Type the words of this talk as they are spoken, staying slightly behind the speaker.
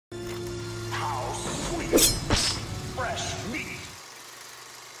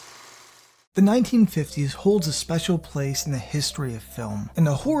The 1950s holds a special place in the history of film, and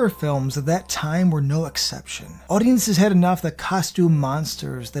the horror films of that time were no exception. Audiences had enough of the costume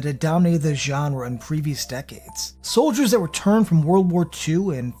monsters that had dominated the genre in previous decades. Soldiers that returned from World War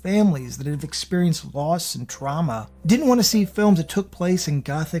II and families that had experienced loss and trauma didn't want to see films that took place in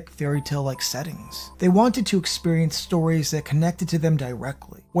gothic fairy tale-like settings. They wanted to experience stories that connected to them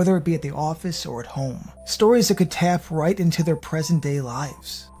directly, whether it be at the office or at home. Stories that could tap right into their present-day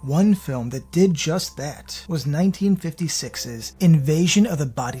lives. One film that did just that was 1956's Invasion of the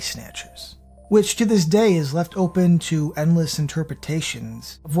Body Snatchers, which to this day is left open to endless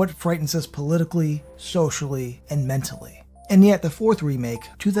interpretations of what frightens us politically, socially, and mentally. And yet the fourth remake,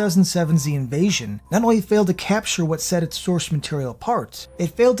 2007's The Invasion, not only failed to capture what set its source material apart, it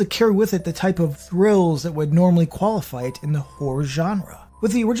failed to carry with it the type of thrills that would normally qualify it in the horror genre.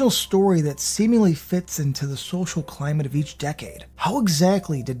 With the original story that seemingly fits into the social climate of each decade, how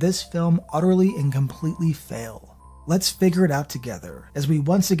exactly did this film utterly and completely fail? Let's figure it out together as we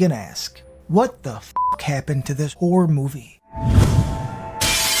once again ask, what the f*** happened to this horror movie?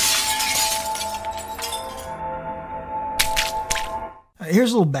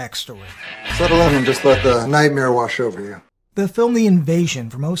 Here's a little backstory. Settle in and just let the nightmare wash over you. The film The Invasion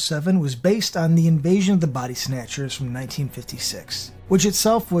from 2007 was based on The Invasion of the Body Snatchers from 1956, which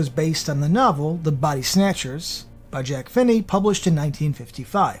itself was based on the novel The Body Snatchers by Jack Finney, published in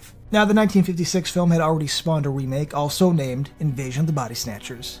 1955. Now, the 1956 film had already spawned a remake, also named Invasion of the Body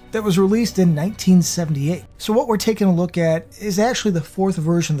Snatchers, that was released in 1978. So what we're taking a look at is actually the fourth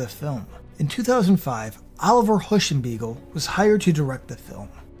version of the film. In 2005, Oliver Huschenbiegel was hired to direct the film.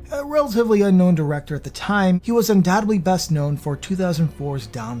 A relatively unknown director at the time, he was undoubtedly best known for 2004's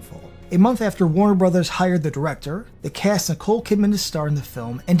Downfall. A month after Warner Brothers hired the director, they cast Nicole Kidman to star in the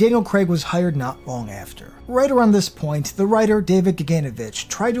film, and Daniel Craig was hired not long after. Right around this point, the writer David Gaganovich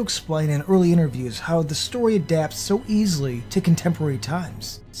tried to explain in early interviews how the story adapts so easily to contemporary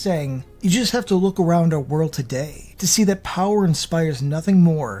times, saying, "You just have to look around our world today to see that power inspires nothing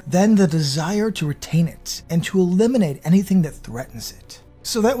more than the desire to retain it and to eliminate anything that threatens it."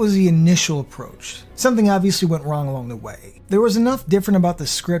 So that was the initial approach. Something obviously went wrong along the way. There was enough different about the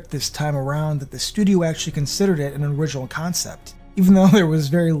script this time around that the studio actually considered it an original concept, even though there was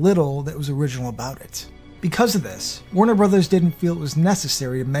very little that was original about it. Because of this, Warner Brothers didn't feel it was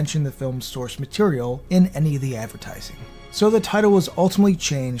necessary to mention the film's source material in any of the advertising. So the title was ultimately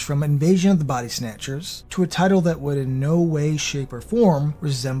changed from Invasion of the Body Snatchers to a title that would in no way, shape, or form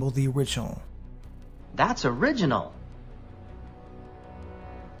resemble the original. That's original.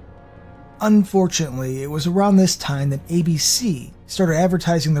 Unfortunately, it was around this time that ABC started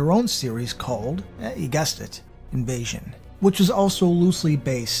advertising their own series called, you guessed it, Invasion, which was also loosely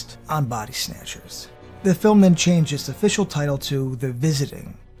based on Body Snatchers. The film then changed its official title to The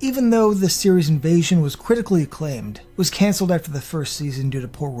Visiting. Even though the series Invasion was critically acclaimed, it was cancelled after the first season due to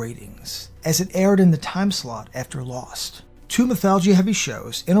poor ratings, as it aired in the time slot after Lost. Two mythology-heavy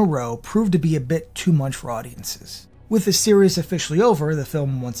shows in a row proved to be a bit too much for audiences. With the series officially over, the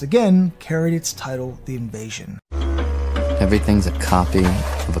film once again carried its title, The Invasion. Everything's a copy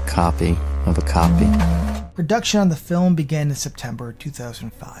of a copy of a copy. Production on the film began in September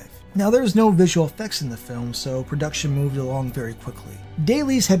 2005. Now, there was no visual effects in the film, so production moved along very quickly.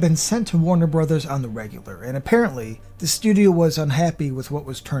 Dailies had been sent to Warner Brothers on the regular, and apparently, the studio was unhappy with what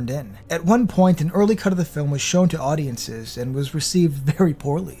was turned in. At one point, an early cut of the film was shown to audiences and was received very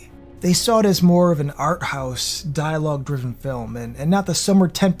poorly. They saw it as more of an art house, dialogue-driven film, and not the summer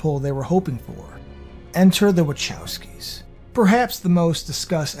tentpole they were hoping for. Enter the Wachowskis. Perhaps the most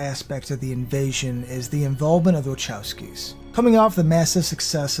discussed aspect of The Invasion is the involvement of the Wachowskis. Coming off the massive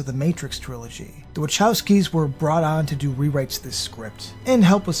success of the Matrix trilogy, the Wachowskis were brought on to do rewrites to this script, and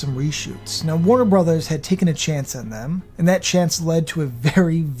help with some reshoots. Now, Warner Brothers had taken a chance on them, and that chance led to a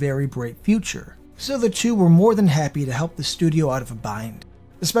very, very bright future. So the two were more than happy to help the studio out of a bind.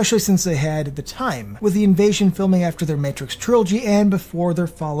 Especially since they had, at the time, with The Invasion filming after their Matrix trilogy and before their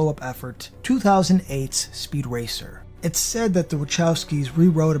follow-up effort, 2008's Speed Racer. It's said that the Wachowskis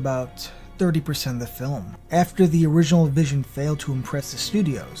rewrote about 30% of the film, after the original vision failed to impress the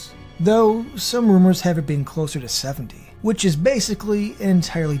studios, though some rumors have it being closer to 70, which is basically an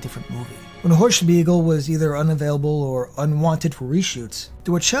entirely different movie. When Huschenbiegel was either unavailable or unwanted for reshoots,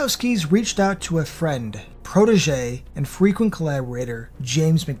 the Wachowskis reached out to a friend, protege, and frequent collaborator,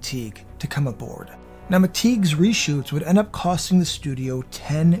 James McTeague, to come aboard. Now, McTeague's reshoots would end up costing the studio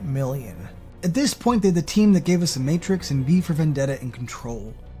 $10 million. At this point, they had the team that gave us The Matrix and V for Vendetta in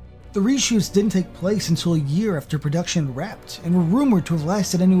control. The reshoots didn't take place until a year after production wrapped, and were rumored to have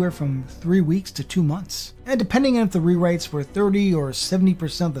lasted anywhere from 3 weeks to 2 months, and depending on if the rewrites were 30 or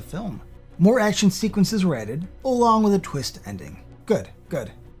 70% of the film. More action sequences were added, along with a twist ending. Good.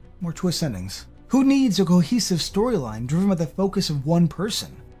 More twist endings. Who needs a cohesive storyline driven by the focus of one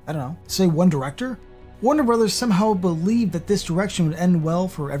person? I don't know, say one director? Warner Brothers somehow believed that this direction would end well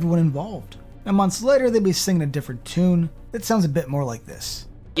for everyone involved. Now, months later, they'd be singing a different tune that sounds a bit more like this.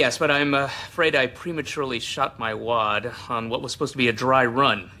 Yes, but I'm afraid I prematurely shot my wad on what was supposed to be a dry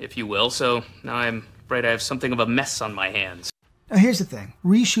run, if you will, so now I'm afraid I have something of a mess on my hands. Now here's the thing,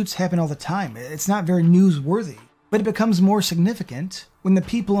 reshoots happen all the time. It's not very newsworthy, but it becomes more significant when the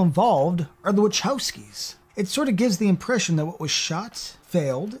people involved are the Wachowskis. It sort of gives the impression that what was shot,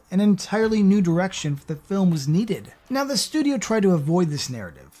 failed, an entirely new direction for the film was needed. Now the studio tried to avoid this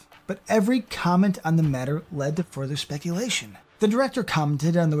narrative, but every comment on the matter led to further speculation. The director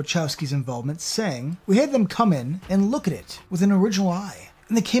commented on the Wachowskis' involvement, saying, "We had them come in and look at it with an original eye,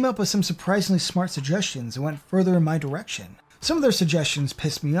 and they came up with some surprisingly smart suggestions and went further in my direction. Some of their suggestions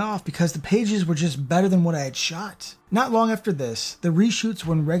pissed me off because the pages were just better than what I had shot." Not long after this, the reshoots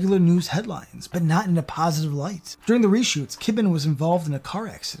were in regular news headlines, but not in a positive light. During the reshoots, Kidman was involved in a car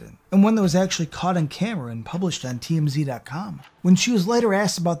accident, and one that was actually caught on camera and published on TMZ.com. When she was later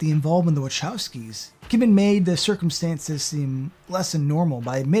asked about the involvement of the Wachowskis, Kidman made the circumstances seem less than normal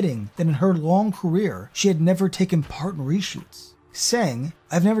by admitting that in her long career, she had never taken part in reshoots, saying,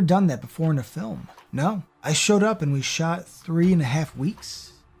 "I've never done that before in a film. No, I showed up and we shot 3.5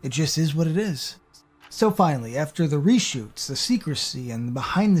 weeks. It just is what it is." So finally, after the reshoots, the secrecy, and the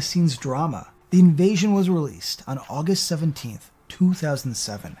behind-the-scenes drama, The Invasion was released on August 17th,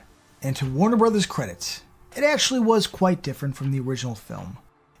 2007. And to Warner Brothers' credit, it actually was quite different from the original film.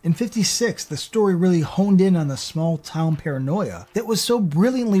 In '56, the story really honed in on the small-town paranoia that was so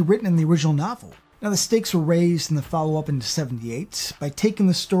brilliantly written in the original novel. Now the stakes were raised in the follow-up in '78 by taking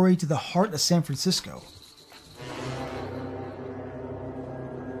the story to the heart of San Francisco.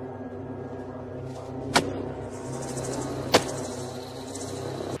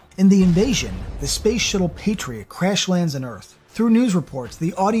 In The Invasion, the space shuttle Patriot crash lands on Earth. Through news reports,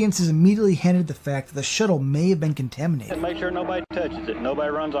 the audience is immediately handed the fact that the shuttle may have been contaminated. And make sure nobody touches it,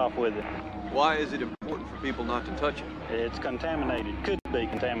 nobody runs off with it. Why is it important for people not to touch it? It's contaminated, could be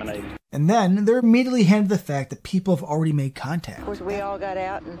contaminated. And then they're immediately handed the fact that people have already made contact. Of course, we all got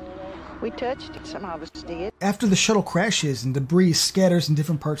out and we touched it. Some of us did. After the shuttle crashes and debris scatters in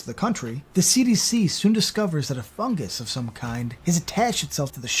different parts of the country, the CDC soon discovers that a fungus of some kind has attached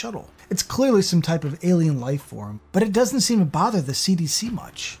itself to the shuttle. It's clearly some type of alien life form, but it doesn't seem to bother the CDC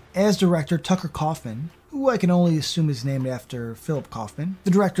much. As director Tucker Kaufman, who I can only assume is named after Philip Kaufman,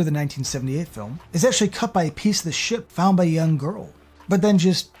 the director of the 1978 film, is actually cut by a piece of the ship found by a young girl, but then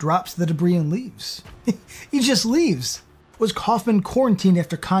just drops the debris and leaves. He just leaves. Was Kaufman quarantined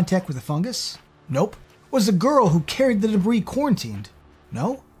after contact with the fungus? Nope. Was the girl who carried the debris quarantined?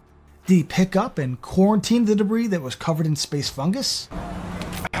 No. Did he pick up and quarantine the debris that was covered in space fungus?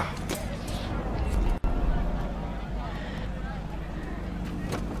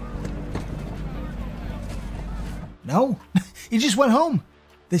 No. He just went home.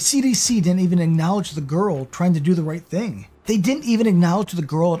 The CDC didn't even acknowledge the girl trying to do the right thing. They didn't even acknowledge the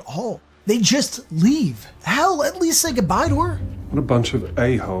girl at all. They just leave. Hell, at least say goodbye to her. What a bunch of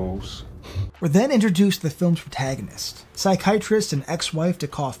a-holes. We're then introduced to the film's protagonist, psychiatrist and ex-wife to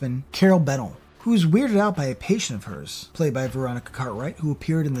Kaufman, Carol Bennell, who is weirded out by a patient of hers, played by Veronica Cartwright, who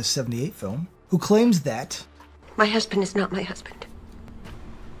appeared in the '78 film, who claims that my husband is not my husband.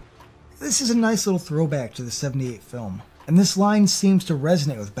 This is a nice little throwback to the '78 film, and this line seems to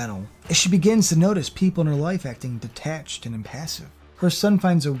resonate with Bennell as she begins to notice people in her life acting detached and impassive. Her son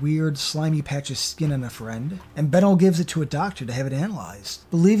finds a weird, slimy patch of skin on a friend, and Bennell gives it to a doctor to have it analyzed,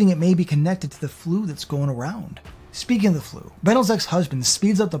 believing it may be connected to the flu that's going around. Speaking of the flu, Bennell's ex-husband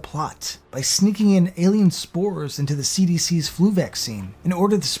speeds up the plot by sneaking in alien spores into the CDC's flu vaccine in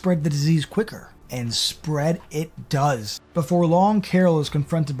order to spread the disease quicker. And spread it does. Before long, Carol is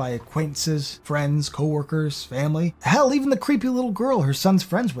confronted by acquaintances, friends, co-workers, family, hell, even the creepy little girl her son's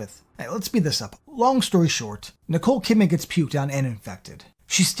friends with. Hey, let's speed this up. Long story short, Nicole Kidman gets puked on and infected.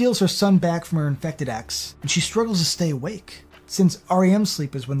 She steals her son back from her infected ex, and she struggles to stay awake, since REM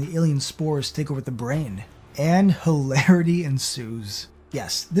sleep is when the alien spores take over the brain. And hilarity ensues.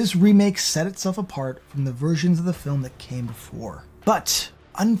 Yes, this remake set itself apart from the versions of the film that came before. But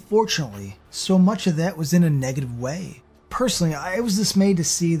unfortunately, so much of that was in a negative way. Personally, I was dismayed to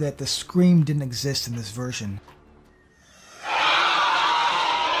see that the scream didn't exist in this version.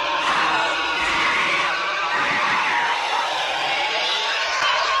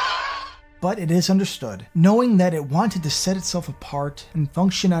 But it is understood, knowing that it wanted to set itself apart and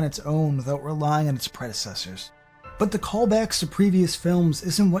function on its own without relying on its predecessors. But the callbacks to previous films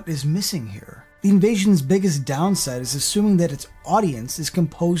isn't what is missing here. The invasion's biggest downside is assuming that its audience is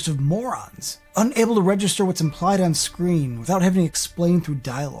composed of morons, unable to register what's implied on screen without having to explain through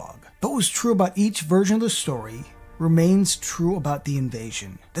dialogue. But what was true about each version of the story remains true about the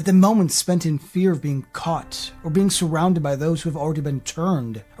invasion. That the moments spent in fear of being caught, or being surrounded by those who have already been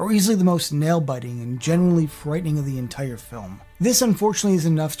turned, are easily the most nail-biting and genuinely frightening of the entire film. This unfortunately is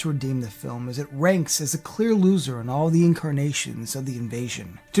enough to redeem the film, as it ranks as a clear loser in all the incarnations of the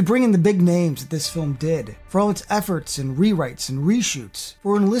invasion. To bring in the big names that this film did, for all its efforts and rewrites and reshoots,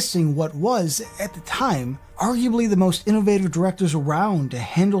 for enlisting what was, at the time, arguably the most innovative directors around to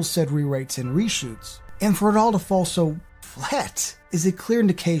handle said rewrites and reshoots, and for it all to fall so flat is a clear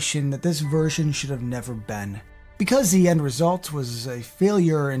indication that this version should have never been. Because the end result was a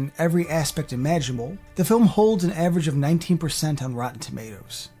failure in every aspect imaginable, the film holds an average of 19% on Rotten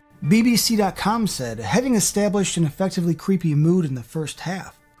Tomatoes. BBC.com said, having established an effectively creepy mood in the first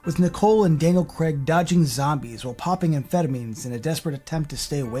half, with Nicole and Daniel Craig dodging zombies while popping amphetamines in a desperate attempt to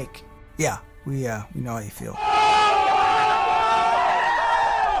stay awake. Yeah, we know how you feel.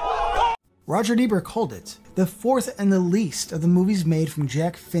 Roger Ebert called it the fourth and the least of the movies made from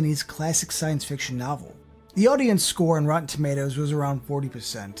Jack Finney's classic science fiction novel. The audience score on Rotten Tomatoes was around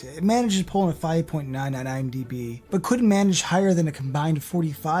 40%. It managed to pull in a 5.9 on IMDb, but couldn't manage higher than a combined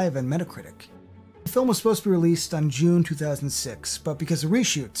 45 on Metacritic. The film was supposed to be released on June 2006, but because of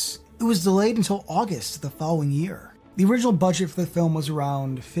reshoots, it was delayed until August of the following year. The original budget for the film was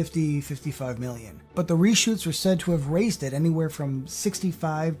around $50–55 million, but the reshoots were said to have raised it anywhere from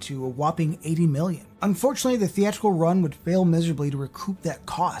 $65 to a whopping $80 million. Unfortunately, the theatrical run would fail miserably to recoup that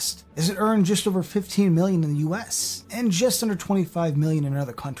cost, as it earned just over $15 million in the US, and just under $25 million in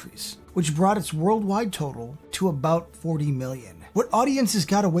other countries, which brought its worldwide total to about $40 million. What audiences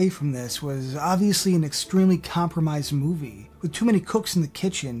got away from this was obviously an extremely compromised movie, with too many cooks in the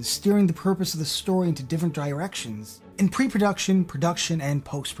kitchen steering the purpose of the story into different directions, in pre-production, production, and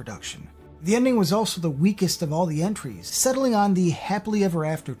post-production. The ending was also the weakest of all the entries, settling on the happily ever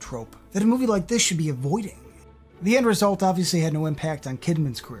after trope that a movie like this should be avoiding. The end result obviously had no impact on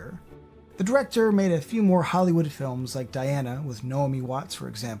Kidman's career. The director made a few more Hollywood films like Diana with Naomi Watts, for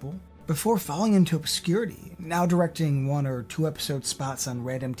example, before falling into obscurity, now directing 1 or 2 episode spots on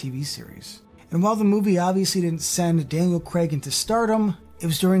random TV series. And while the movie obviously didn't send Daniel Craig into stardom, it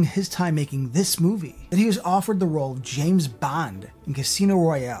was during his time making this movie that he was offered the role of James Bond in Casino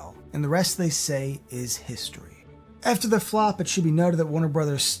Royale, and the rest, they say, is history. After the flop, it should be noted that Warner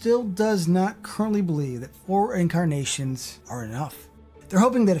Bros. Still does not currently believe that 4 incarnations are enough. They're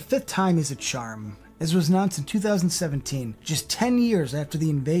hoping that a 5th time is a charm, as was announced in 2017, just 10 years after the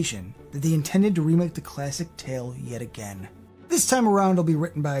invasion, that they intended to remake the classic tale yet again. This time around it'll be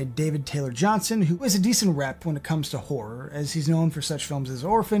written by David Taylor Johnson, who has a decent rep when it comes to horror, as he's known for such films as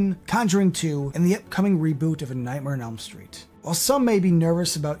Orphan, Conjuring 2, and the upcoming reboot of A Nightmare on Elm Street. While some may be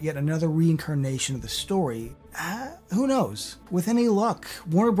nervous about yet another reincarnation of the story, who knows? With any luck,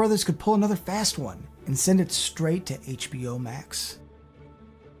 Warner Bros. Could pull another fast one and send it straight to HBO Max.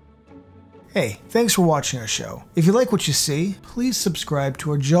 Hey, thanks for watching our show. If you like what you see, please subscribe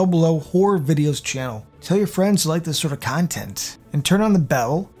to our JoBlo Horror Videos channel. Tell your friends you like this sort of content. And turn on the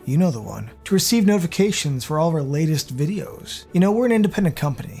bell, you know the one, to receive notifications for all of our latest videos. You know, we're an independent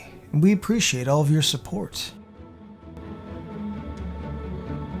company, and we appreciate all of your support.